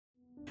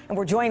And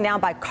we're joined now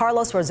by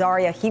Carlos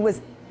Rosario. He was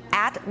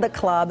at the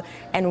club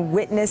and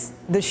witnessed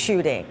the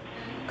shooting.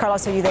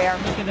 Carlos, are you there?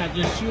 Look at that,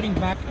 just shooting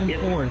back and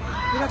forth.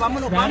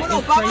 That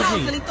is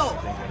crazy.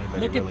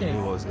 Look at this.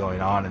 Knew what was going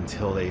on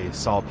until they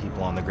saw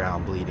people on the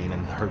ground bleeding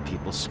and heard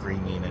people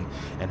screaming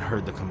and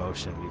heard the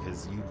commotion,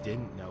 because you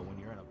didn't know when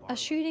you're in a bar. A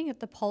shooting at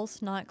the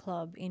Pulse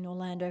nightclub in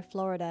Orlando,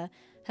 Florida,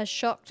 has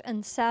shocked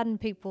and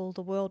saddened people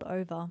the world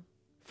over.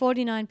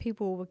 49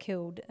 people were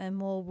killed and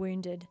more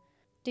wounded.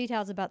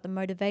 Details about the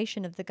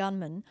motivation of the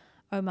gunman,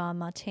 Omar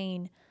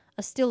Martin,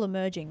 are still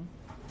emerging.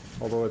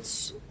 Although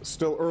it's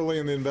still early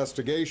in the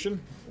investigation,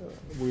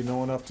 we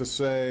know enough to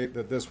say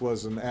that this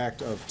was an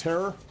act of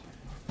terror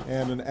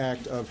and an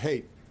act of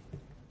hate.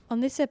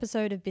 On this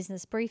episode of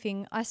Business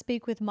Briefing, I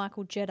speak with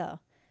Michael Jeddah.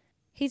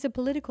 He's a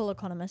political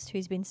economist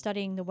who's been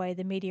studying the way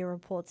the media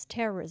reports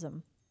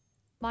terrorism.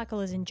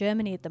 Michael is in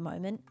Germany at the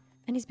moment,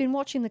 and he's been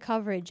watching the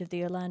coverage of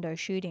the Orlando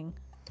shooting.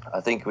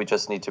 I think we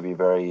just need to be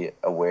very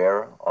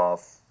aware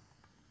of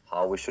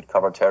how we should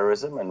cover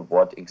terrorism and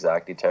what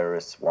exactly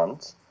terrorists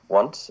want,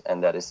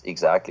 and that is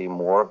exactly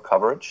more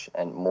coverage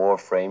and more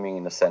framing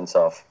in the sense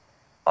of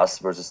us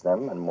versus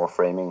them, and more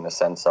framing in the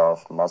sense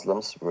of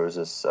Muslims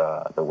versus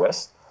the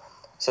West.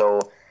 So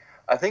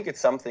I think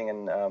it's something,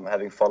 and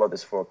having followed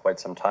this for quite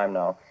some time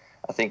now,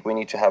 I think we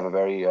need to have a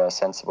very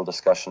sensible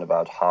discussion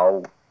about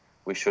how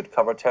we should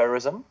cover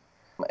terrorism.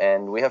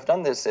 And we have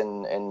done this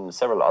in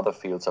several other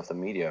fields of the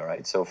media,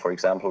 right? So, for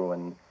example,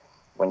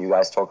 when you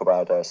guys talk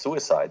about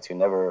suicides, you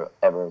never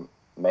ever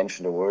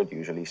mention the word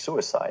usually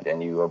suicide,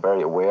 and you are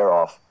very aware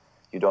of,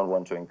 you don't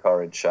want to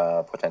encourage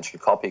potential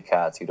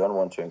copycats, you don't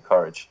want to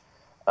encourage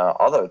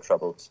other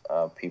troubled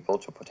people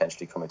to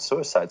potentially commit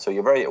suicide. So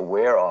you're very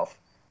aware of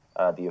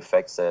the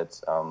effects that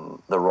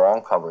the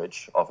wrong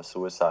coverage of a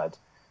suicide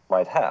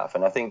might have.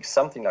 And I think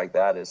something like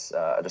that is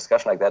a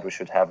discussion like that we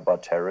should have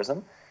about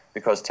terrorism,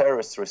 because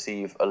terrorists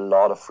receive a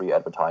lot of free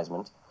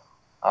advertisement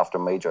after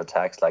major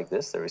attacks like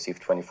this. They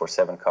receive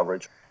 24/7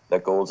 coverage. Their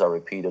goals are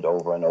repeated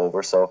over and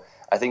over. So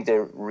I think they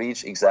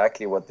reach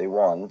exactly what they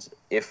want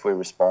if we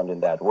respond in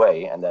that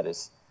way. And that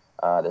is,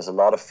 there's a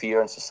lot of fear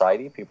in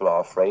society. People are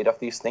afraid of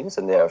these things,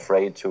 and they're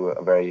afraid to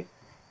a very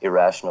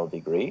irrational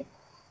degree.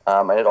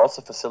 And it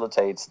also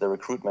facilitates the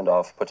recruitment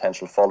of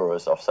potential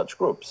followers of such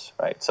groups,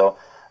 right? So,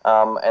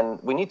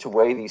 and we need to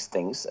weigh these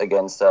things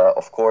against,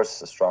 of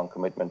course, a strong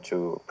commitment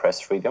to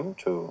press freedom,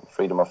 to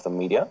freedom of the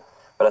media.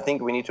 But I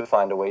think we need to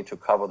find a way to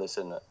cover this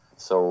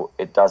so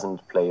it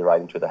doesn't play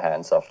right into the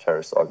hands of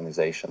terrorist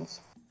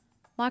organizations.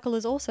 Michael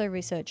is also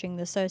researching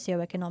the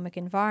socio-economic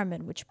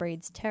environment which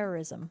breeds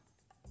terrorism.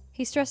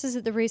 He stresses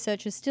that the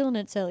research is still in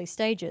its early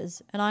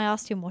stages, and I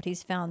asked him what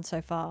he's found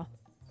so far.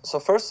 So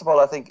first of all,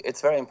 I think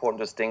it's very important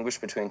to distinguish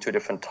between two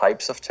different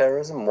types of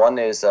terrorism. One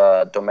is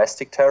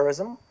domestic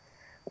terrorism,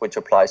 which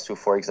applies to,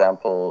 for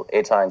example,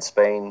 ETA in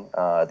Spain,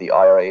 the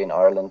IRA in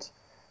Ireland,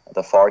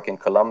 the FARC in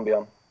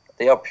Colombia.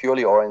 They are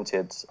purely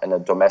oriented in a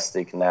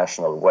domestic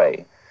national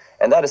way.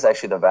 And that is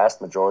actually the vast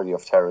majority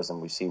of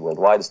terrorism we see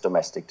worldwide, is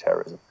domestic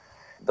terrorism.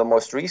 The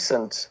most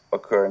recent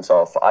occurrence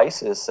of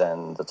ISIS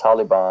and the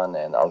Taliban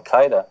and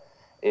Al-Qaeda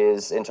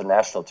is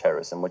international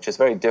terrorism, which is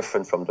very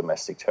different from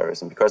domestic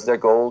terrorism, because their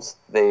goals,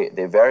 they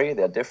vary,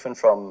 they're different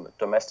from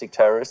domestic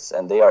terrorists,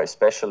 and they are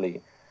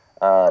especially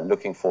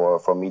looking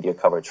for media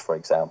coverage, for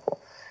example.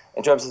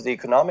 In terms of the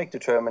economic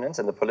determinants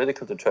and the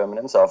political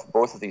determinants of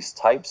both of these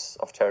types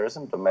of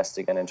terrorism,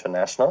 domestic and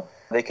international,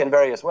 they can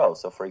vary as well.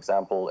 So, for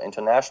example,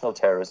 international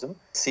terrorism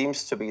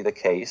seems to be the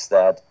case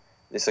that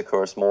this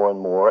occurs more and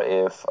more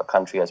if a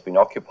country has been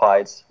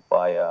occupied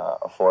by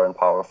a foreign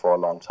power for a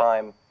long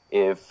time,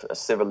 if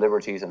civil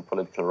liberties and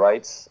political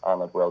rights are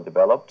not well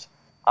developed.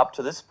 Up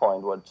to this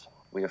point, what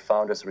we have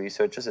found as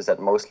researchers is that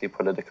mostly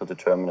political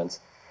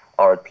determinants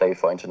are at play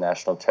for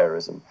international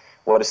terrorism.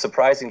 What is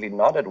surprisingly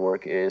not at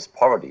work is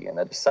poverty, and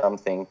that is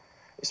something,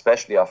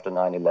 especially after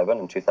 9/11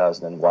 in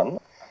 2001.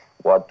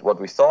 What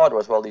we thought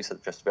was, well, these are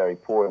just very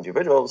poor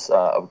individuals,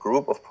 a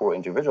group of poor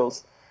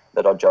individuals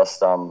that are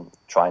just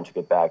trying to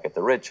get back at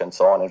the rich and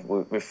so on.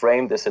 And we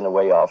framed this in a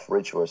way of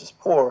rich versus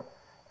poor,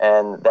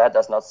 and that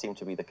does not seem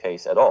to be the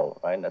case at all,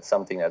 right? And that's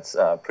something that's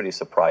pretty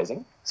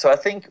surprising. So I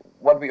think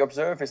what we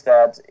observe is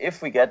that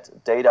if we get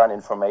data and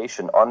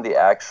information on the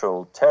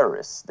actual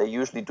terrorists, they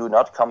usually do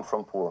not come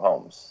from poor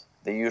homes.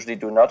 They usually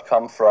do not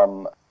come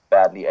from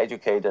badly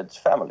educated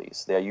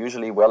families. They are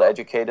usually well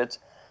educated.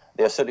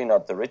 They are certainly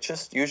not the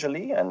richest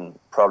usually, and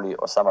probably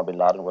Osama bin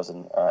Laden was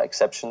an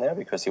exception there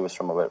because he was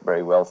from a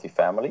very wealthy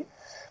family.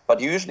 But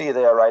usually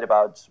they are right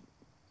about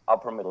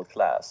upper middle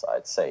class,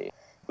 I'd say.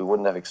 We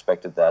wouldn't have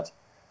expected that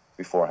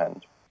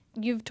beforehand.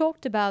 You've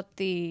talked about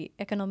the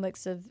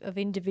economics of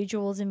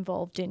individuals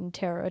involved in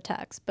terror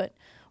attacks, but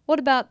what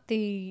about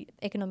the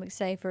economics,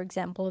 say, for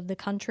example, of the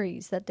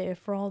countries that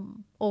they're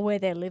from or where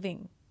they're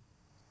living?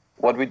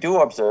 What we do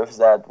observe is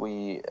that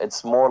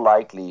it's more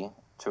likely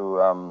to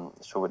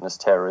witness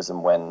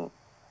terrorism when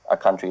a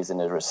country is in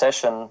a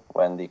recession,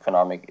 when the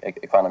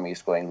economy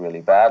is going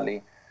really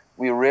badly.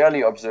 We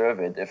rarely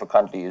observe it if a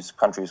country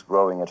is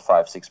growing at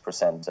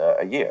 5-6%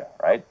 a year,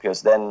 right?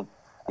 Because then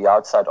The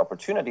outside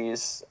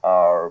opportunities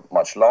are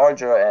much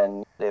larger,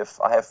 and if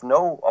I have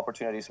no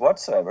opportunities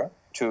whatsoever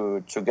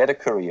to get a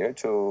career,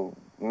 to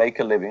make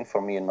a living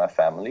for me and my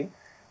family,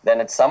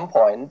 then at some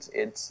point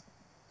it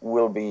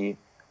will be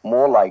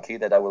more likely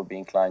that I will be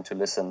inclined to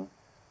listen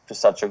to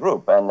such a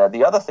group. And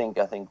the other thing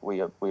I think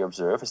we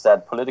observe is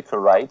that political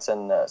rights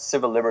and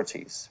civil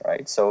liberties,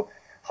 right? So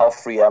how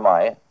free am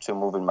I to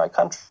move in my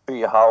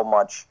country? How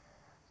much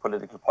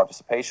political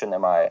participation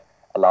am I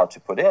allowed to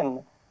put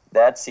in?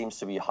 That seems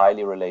to be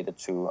highly related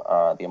to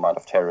the amount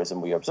of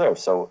terrorism we observe.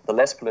 So the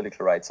less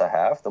political rights I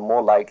have, the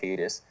more likely it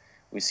is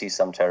we see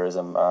some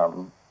terrorism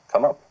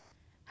come up.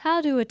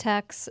 How do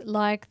attacks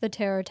like the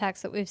terror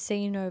attacks that we've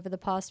seen over the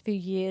past few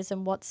years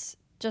and what's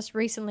just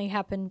recently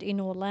happened in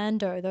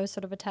Orlando, those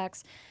sort of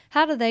attacks,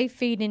 how do they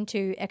feed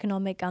into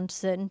economic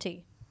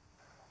uncertainty?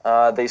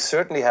 They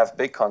certainly have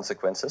big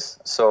consequences.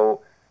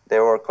 So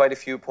there were quite a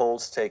few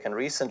polls taken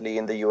recently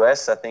in the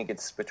US. I think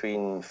it's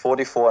between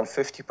 44 and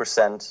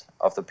 50%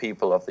 of the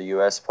people of the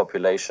US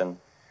population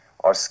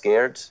are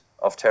scared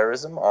of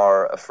terrorism,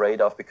 are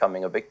afraid of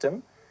becoming a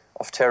victim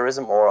of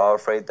terrorism, or are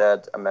afraid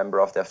that a member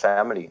of their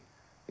family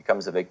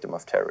becomes a victim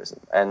of terrorism.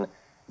 And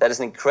that is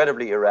an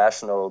incredibly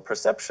irrational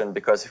perception,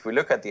 because if we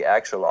look at the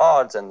actual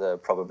odds and the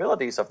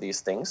probabilities of these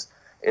things,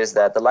 is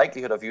that the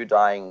likelihood of you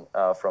dying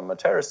from a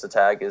terrorist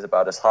attack is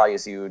about as high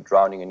as you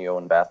drowning in your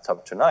own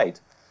bathtub tonight.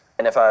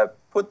 And if I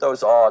put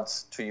those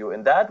odds to you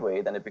in that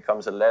way, then it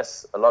becomes a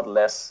lot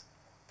less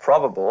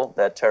probable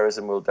that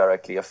terrorism will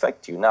directly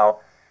affect you. Now,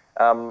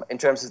 in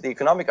terms of the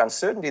economic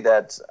uncertainty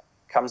that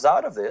comes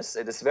out of this,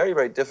 it is very,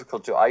 very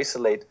difficult to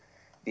isolate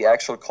the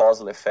actual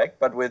causal effect.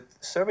 But with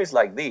surveys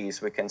like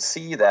these, we can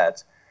see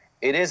that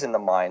it is in the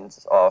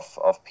minds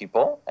of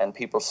people, and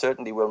people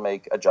certainly will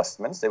make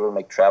adjustments. They will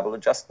make travel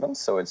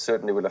adjustments, so it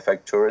certainly will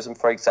affect tourism,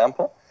 for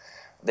example.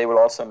 They will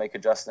also make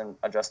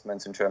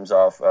adjustments in terms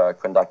of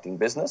conducting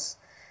business.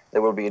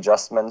 There will be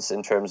adjustments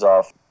in terms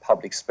of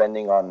public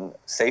spending on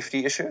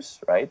safety issues,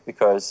 right?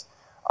 Because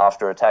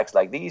after attacks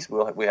like these,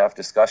 we have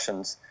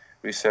discussions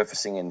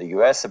resurfacing in the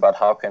US about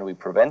how can we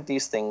prevent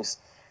these things.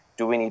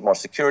 Do we need more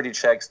security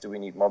checks? Do we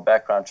need more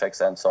background checks?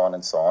 And so on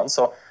and so on.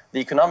 So the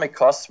economic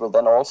costs will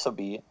then also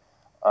be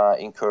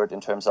incurred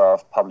in terms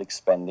of public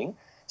spending.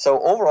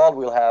 So overall,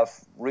 we'll have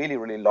really,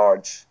 really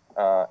large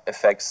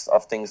effects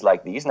of things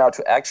like these. Now,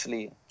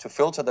 to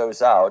filter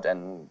those out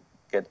and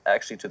get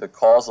actually to the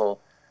causal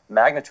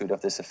magnitude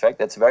of this effect,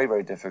 that's very,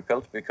 very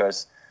difficult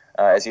because,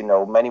 as you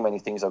know, many, many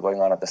things are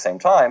going on at the same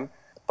time.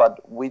 But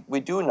we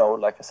do know,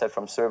 like I said,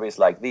 from surveys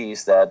like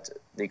these, that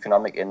the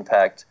economic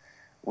impact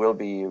will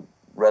be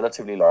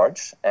relatively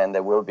large, and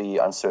there will be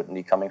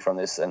uncertainty coming from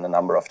this in a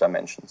number of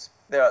dimensions.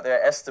 There are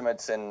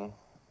estimates in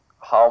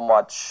how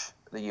much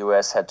the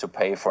US had to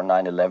pay for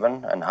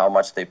 9/11 and how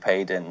much they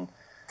paid in,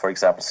 for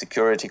example,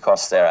 security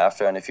costs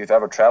thereafter. And if you've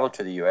ever traveled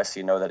to the US,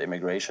 you know that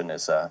immigration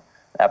is an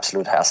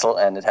absolute hassle,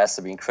 and it has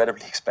to be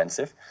incredibly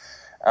expensive.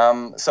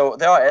 So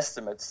there are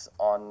estimates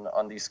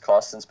on these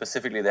costs, and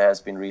specifically there has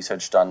been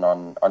research done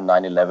on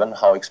 9/11.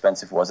 How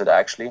expensive was it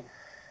actually?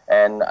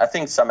 And I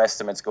think some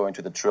estimates go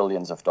into the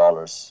trillions of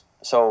dollars.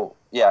 So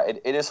yeah,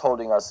 it is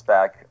holding us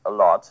back a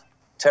lot.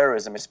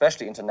 Terrorism,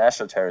 especially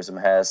international terrorism,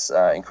 has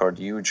incurred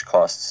huge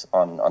costs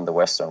on the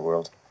Western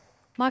world.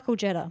 Michael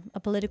Jetta, a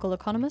political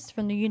economist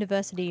from the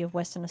University of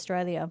Western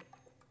Australia.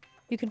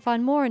 You can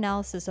find more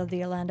analysis of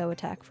the Orlando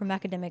attack from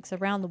academics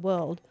around the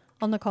world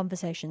on The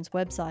Conversation's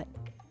website.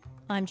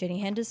 I'm Jenny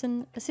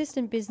Henderson,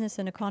 Assistant Business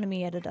and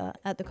Economy Editor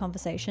at The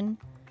Conversation.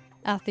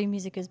 Our theme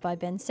music is by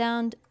Ben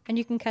Sound, and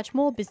you can catch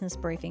more business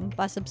briefing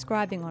by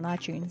subscribing on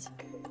iTunes.